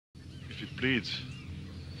bleeds,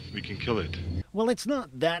 we can kill it. Well, it's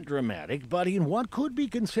not that dramatic, but in what could be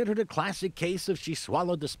considered a classic case of she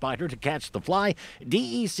swallowed the spider to catch the fly,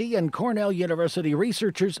 DEC and Cornell University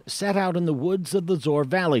researchers set out in the woods of the Zoar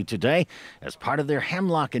Valley today as part of their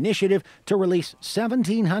Hemlock Initiative to release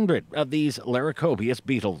 1,700 of these Laricobius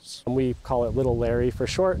beetles. We call it Little Larry for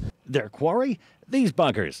short. Their quarry? These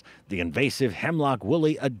buggers, the invasive hemlock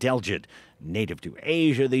woolly adelgid. Native to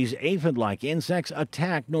Asia, these aphid-like insects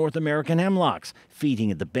attack North American hemlocks, feeding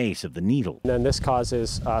at the base of the needle. And this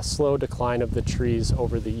causes a slow decline of the trees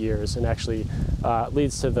over the years and actually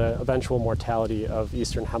leads to the eventual mortality of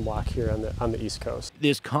eastern hemlock here on the East Coast.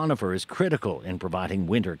 This conifer is critical in providing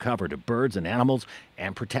winter cover to birds and animals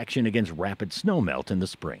and protection against rapid snowmelt in the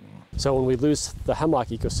spring. So when we lose the hemlock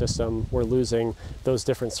ecosystem, we're losing those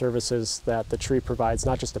different services that the tree provides,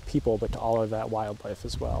 not just to people, but to all of that wildlife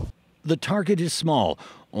as well. The target is small,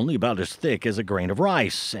 only about as thick as a grain of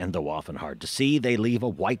rice, and though often hard to see, they leave a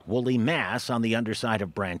white woolly mass on the underside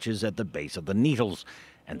of branches at the base of the needles.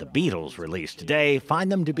 And the beetles released today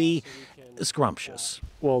find them to be scrumptious.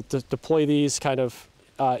 We'll deploy these kind of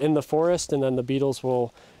in the forest, and then the beetles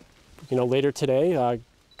will, later today,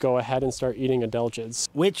 go ahead and start eating adelgids.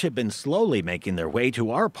 Which have been slowly making their way to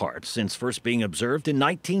our parts since first being observed in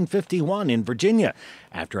 1951 in Virginia,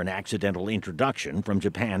 after an accidental introduction from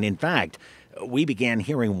Japan. In fact, we began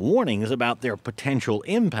hearing warnings about their potential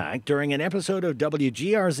impact during an episode of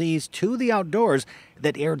WGRZ's To the Outdoors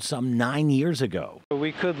that aired some 9 years ago.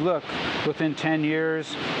 We could look within 10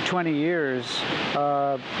 years, 20 years,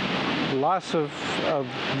 loss of a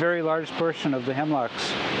very large portion of the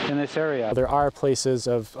hemlocks in this area. There are places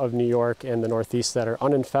of New York and the Northeast that are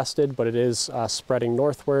uninfested, but it is spreading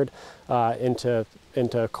northward into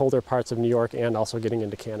colder parts of New York and also getting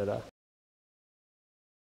into Canada.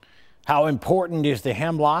 How important is the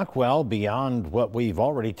hemlock? Well, beyond what we've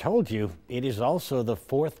already told you, it is also the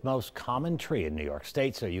fourth most common tree in New York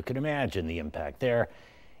State, so you can imagine the impact there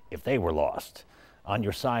if they were lost. On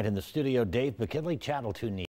your side in the studio, Dave McKinley, Channel 2 News.